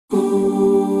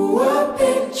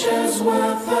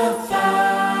worth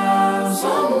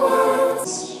 1,000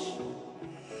 words.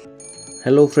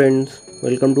 Hello friends,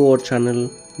 welcome to our channel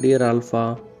Dearalpha.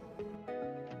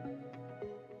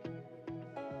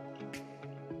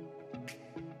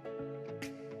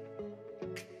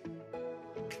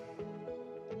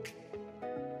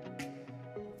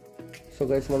 So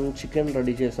guys మనం chicken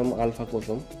ready చేసాం alpha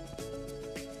కోసం.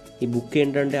 ఈ book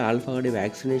ఏంటంటే ఆల్ఫా గడి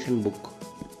vaccination book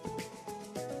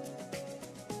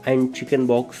and chicken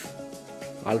box,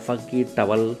 ఆల్ఫాకి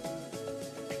towel,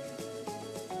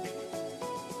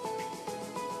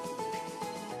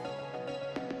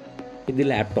 ఇది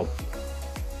laptop.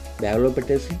 బ్యాగ్లో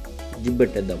పెట్టేసి జిప్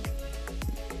పెట్టేద్దాం.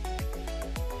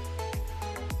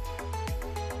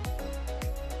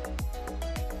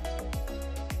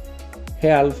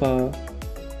 హే ఆల్ఫా,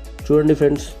 చూడండి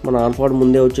ఫ్రెండ్స్, మన ఆల్ఫా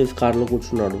ముందే వచ్చేసి కార్లో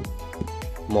కూర్చున్నాడు.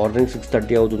 మార్నింగ్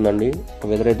 6:30 అవుతుందండి.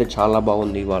 వెదర్ అయితే చాలా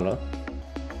బాగుంది ఇవాళ.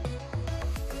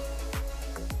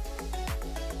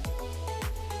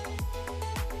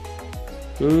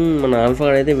 మన ఆల్ఫా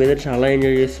అయితే వెదర్ చాలా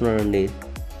ఎంజాయ్ చేస్తున్నాడండి.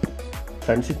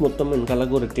 ఫ్రంట్ సీట్ మొత్తం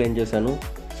వెనకాలకు రిక్లైన్ చేశాను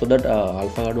సో దట్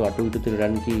ఆల్ఫా గాడు అటు ఇటు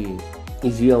తిరగడానికి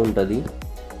ఈజీగా ఉంటుంది.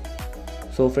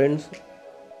 సో ఫ్రెండ్స్,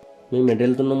 మేము ఎటు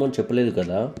వెళ్తున్నామో చెప్పలేదు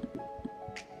కదా.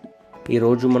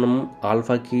 ఈరోజు మనం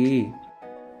ఆల్ఫాకి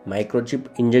మైక్రోచిప్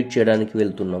ఇంజెక్ట్ చేయడానికి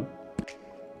వెళ్తున్నాం.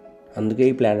 అందుకే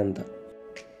ఈ ప్లాన్ అంతా.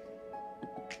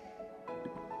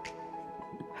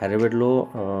 హైదరాబాద్లో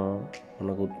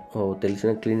మనకు తెలిసిన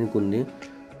క్లినిక్ ఉంది,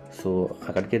 సో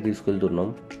అక్కడికే తీసుకెళ్తున్నాం.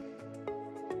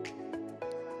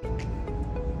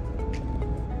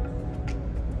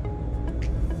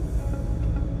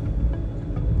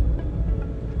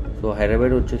 సో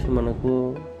హైదరాబాద్ వచ్చేసి మనకు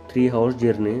 3 hours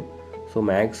journey. So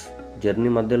max journey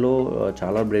మధ్యలో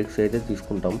చాలా బ్రేక్స్ అయితే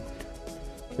తీసుకుంటాం,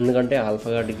 ఎందుకంటే ఆల్ఫా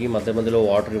గాడికి మధ్య మధ్యలో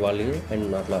వాటర్ ఇవ్వాలి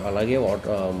అండ్ అలాగే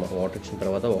వాటర్ ఇచ్చిన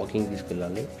తర్వాత వాకింగ్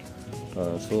తీసుకెళ్ళాలి.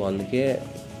 సో అందుకే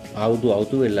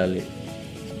ఆగుతూ వెళ్ళాలి.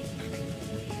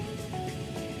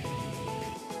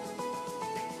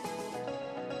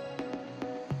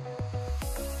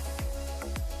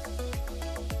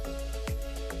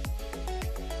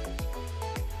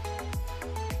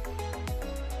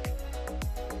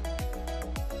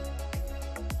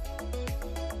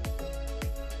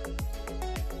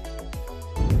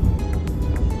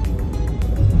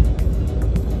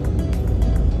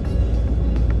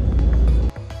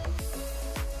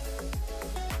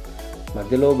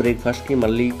 మధ్యలో బ్రేక్ఫాస్ట్కి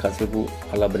మళ్ళీ కాసేపు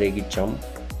అలా బ్రేక్ ఇచ్చాం.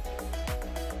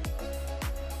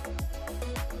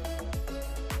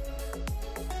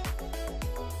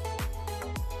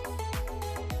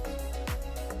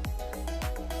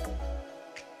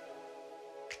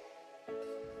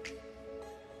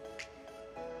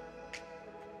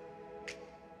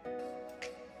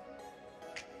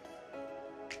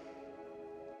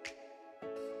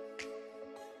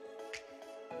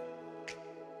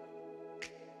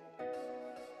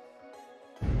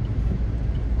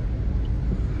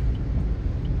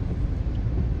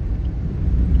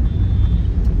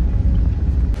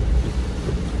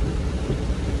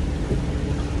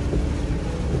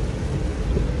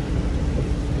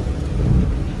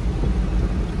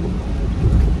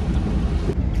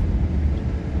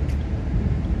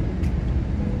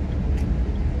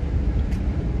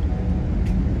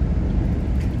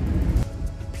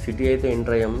 సిటీ అయితే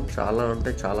ఎంటర్ అయ్యాం. చాలా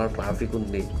అంటే చాలా ట్రాఫిక్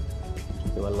ఉంది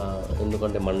ఇవాళ,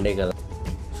 ఎందుకంటే మండే కదా.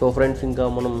 సో ఫ్రెండ్స్, ఇంకా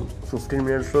మనం 15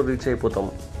 minutesలో రీచ్ అయిపోతాం.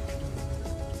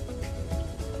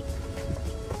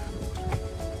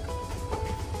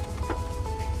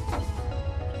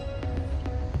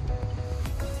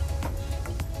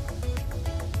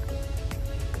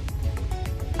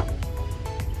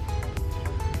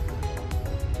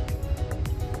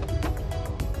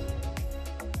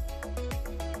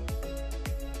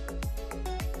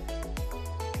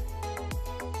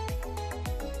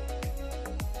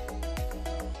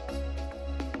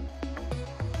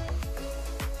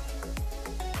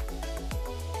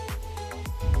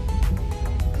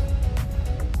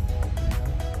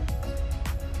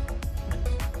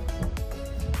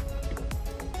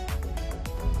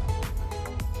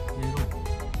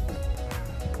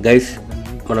 గైస్,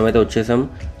 మనమైతే వచ్చేసాం.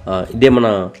 ఇదే మన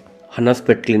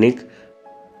హస్కీ క్లినిక్.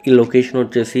 ఈ లొకేషన్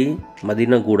వచ్చేసి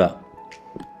Madinaguda.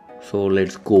 So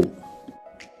let's go.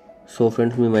 So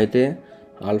friends, మేమైతే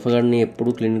ఆల్ఫా గాడిని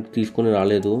ఎప్పుడు క్లినిక్ తీసుకొని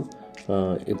రాలేదు.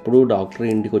 ఎప్పుడు డాక్టర్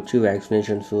ఇంటికి వచ్చి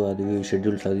వ్యాక్సినేషన్స్ అది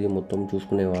షెడ్యూల్స్ అది మొత్తం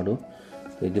చూసుకునేవాడు.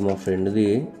 ఇది మా ఫ్రెండ్ది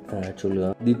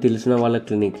యాక్చువల్గా. ఇది తెలిసిన వాళ్ళ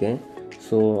క్లినికే.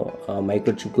 సో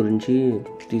మైక్రోచిప్ గురించి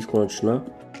తీసుకొని వచ్చిన.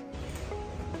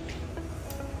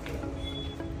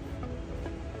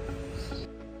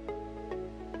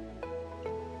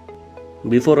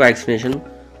 Before vaccination,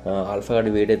 ఆల్ఫా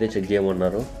గాడి వెయిట్ అయితే చెక్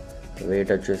చేయమన్నారు.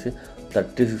 వెయిట్ వచ్చేసి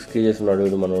 36 kgs ఉన్నాడు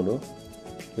వీడు మనోడు,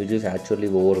 which is actually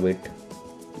over weight.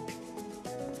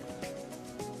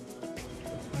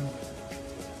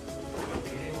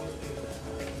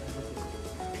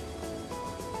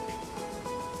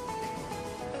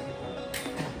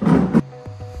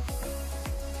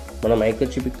 మన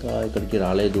మైక్రోచిప్ ఇక్కడికి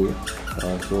రాలేదు.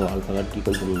 సో ఆల్ఫా గాడికి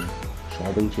కొంచెం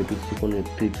షాపింగ్ చేపించి కొన్ని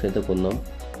ట్రీట్స్ అయితే కొందాం.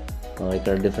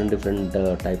 ఇక్కడ డిఫరెంట్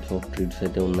టైప్స్ ఆఫ్ ట్రీట్స్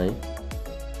అయితే ఉన్నాయి.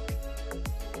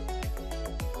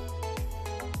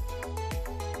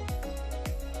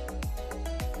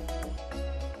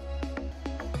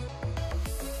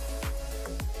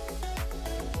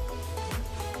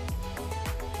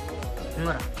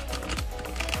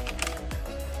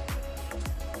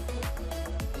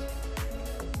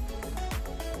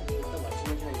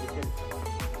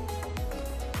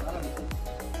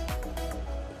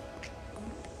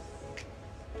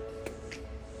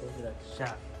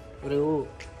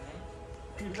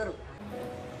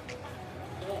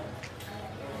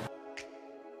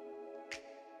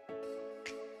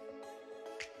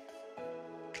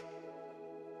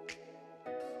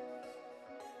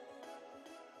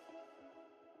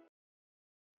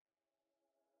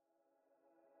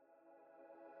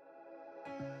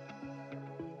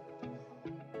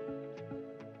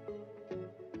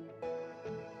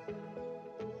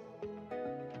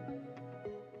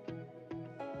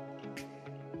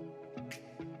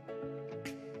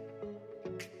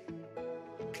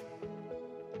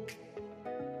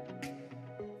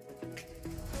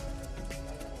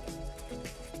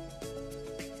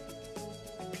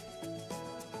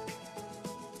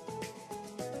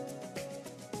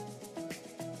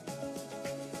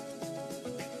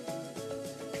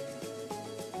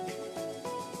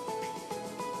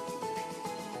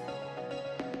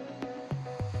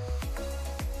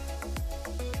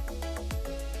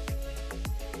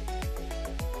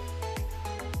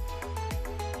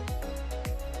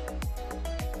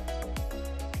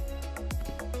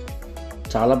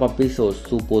 చాలా పప్పీస్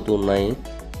వస్తూ పోతూ ఉన్నాయి.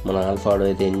 మన ఆల్ఫాడో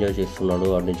అయితే ఎంజాయ్ చేస్తున్నాడు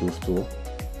వాటిని చూస్తూ.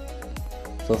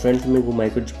 సో ఫ్రెండ్స్, మీకు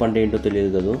మైక్రోచిప్ అంటే ఏంటో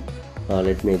తెలియదు కదా,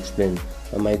 లెట్ మీ ఎక్స్ప్లెయిన్.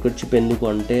 మైక్రోచిప్ ఎందుకు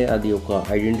అంటే అది ఒక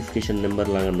ఐడెంటిఫికేషన్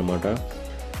నెంబర్ లాగా అన్నమాట.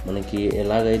 మనకి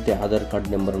ఎలాగైతే ఆధార్ కార్డ్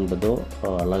నెంబర్ ఉంటుందో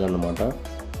అలాగన్నమాట.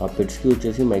 ఆ పెట్స్కి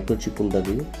వచ్చేసి మైక్రోచిప్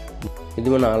ఉంటుంది.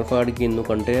 ఇది మన ఆల్ఫాడికి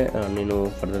ఎందుకంటే నేను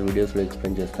ఫర్దర్ వీడియోస్లో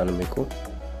ఎక్స్ప్లెయిన్ చేస్తాను మీకు.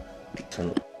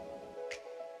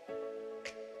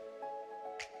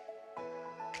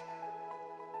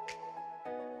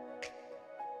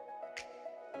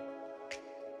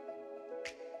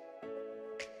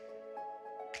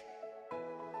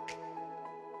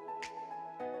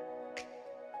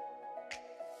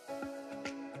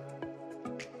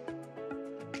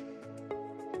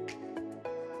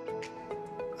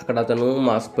 అక్కడ అతను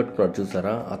మాస్క్ పెట్టుకున్నాడు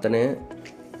చూసారా, అతనే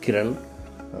కిరణ్.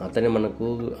 అతనే మనకు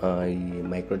ఈ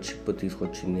మైక్రోచిప్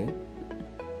తీసుకొచ్చింది.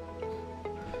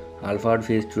 ఆల్ఫాడ్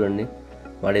ఫేస్ చూడండి,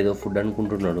 వాడు ఏదో ఫుడ్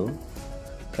అనుకుంటున్నాడు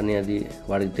కానీ అది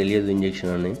వాడికి తెలియదు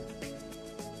ఇంజెక్షన్ అని.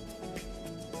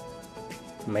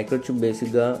 మైక్రోచిప్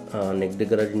బేసిక్గా నెక్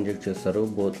దగ్గర ఇంజెక్ట్ చేస్తారు,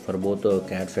 for both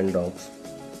cats and dogs.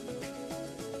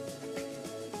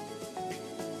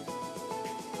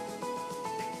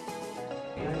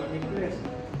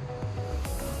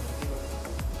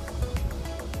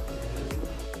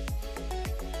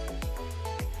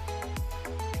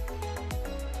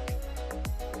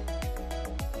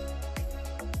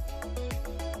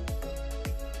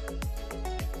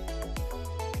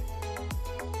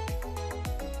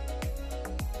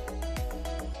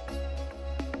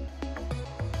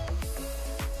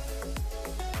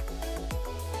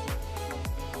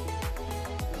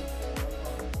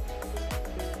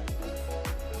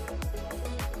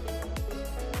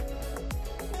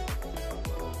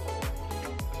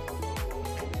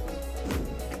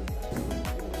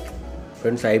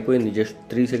 Friends, అయిపోయింది, జస్ట్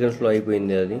 3 secondsలో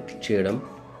అయిపోయింది అది చేయడం.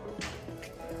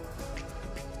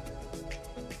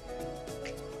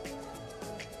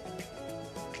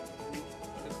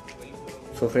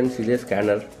 సో ఫ్రెండ్స్, ఇదే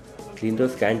స్కానర్. దీంతో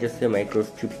స్కాన్ చేస్తే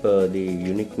మైక్రోచిప్ ది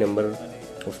యూనిక్ నెంబర్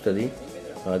వస్తుంది.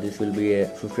 This will be A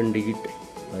 15-digit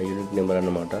unique number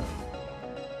అన్నమాట.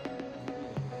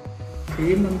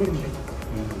 సేమ్ నెంబర్ ఉంది,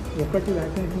 ఒకటి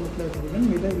వ్యాక్సినేషన్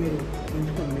మీద మీరు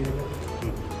ఎంచుకోండి.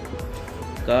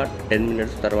 ఇంకా 10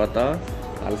 minutes తర్వాత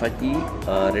ఆల్ఫాకి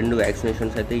 2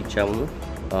 వ్యాక్సినేషన్స్ అయితే ఇచ్చాము.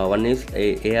 One is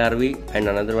ARV and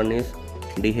another one is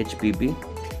DHPP.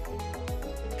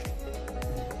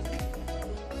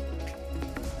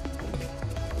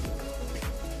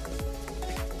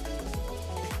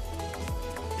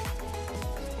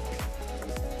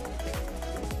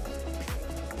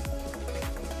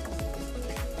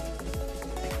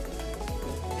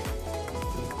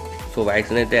 So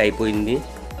vaccine అయితే అయిపోయింది,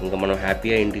 ఇంకా మనం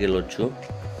హ్యాపీగా ఇంటికి వెళ్ళొచ్చు.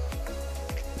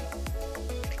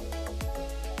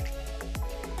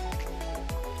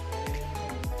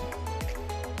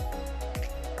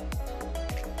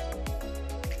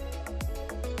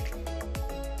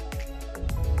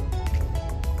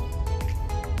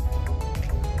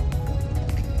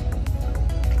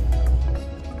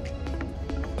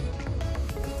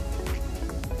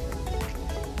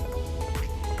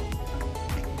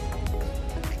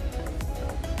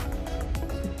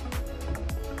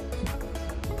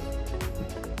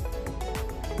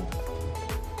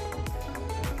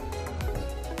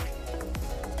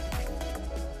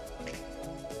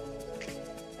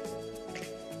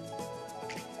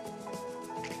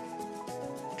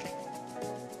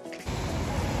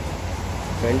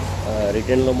 ఫ్రెండ్స్,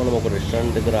 రిటర్న్లో మనం ఒక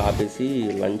రెస్టారెంట్ దగ్గర ఆపేసి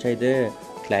లంచ్ అయితే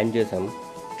ప్లాన్ చేసాం.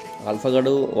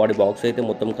 ఆల్ఫాగాడు వాడి బాక్స్ అయితే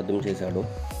మొత్తం ఖతం చేశాడు.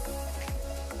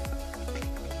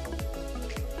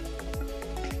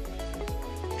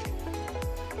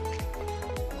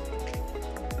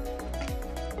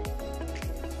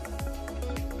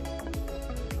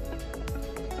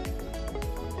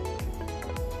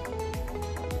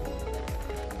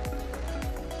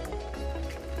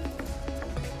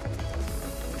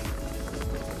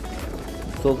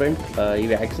 సో ఫ్రెండ్స్, ఈ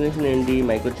వ్యాక్సినేషన్ ఏంటి,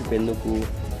 మైక్రోచిప్ ఎందుకు,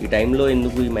 ఈ టైంలో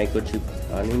ఎందుకు ఈ మైక్రోచిప్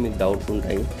అని మీకు డౌట్స్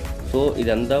ఉంటాయి. సో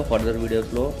ఇదంతా ఫర్దర్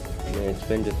వీడియోస్లో నేను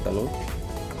ఎక్స్ప్లెయిన్ చేస్తాను.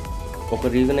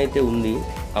 ఒక రీజన్ అయితే ఉంది,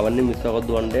 అవన్నీ మిస్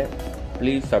అవ్వద్దు అంటే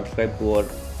please subscribe to our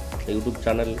YouTube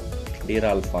channel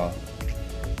Dearalpha.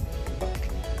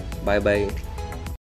 Bye bye.